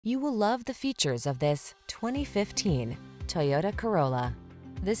You will love the features of this 2015 Toyota Corolla.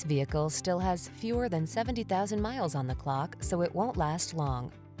 This vehicle still has fewer than 70,000 miles on the clock, so it won't last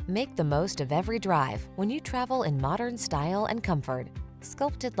long. Make the most of every drive when you travel in modern style and comfort.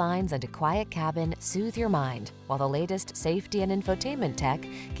 Sculpted lines and a quiet cabin soothe your mind, while the latest safety and infotainment tech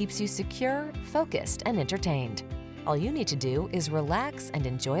keeps you secure, focused, and entertained. All you need to do is relax and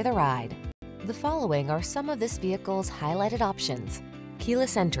enjoy the ride. The following are some of this vehicle's highlighted options: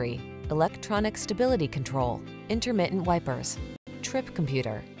 keyless entry, electronic stability control, intermittent wipers, trip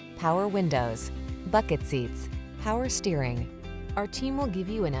computer, power windows, bucket seats, power steering. Our team will give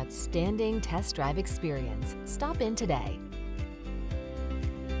you an outstanding test drive experience. Stop in today.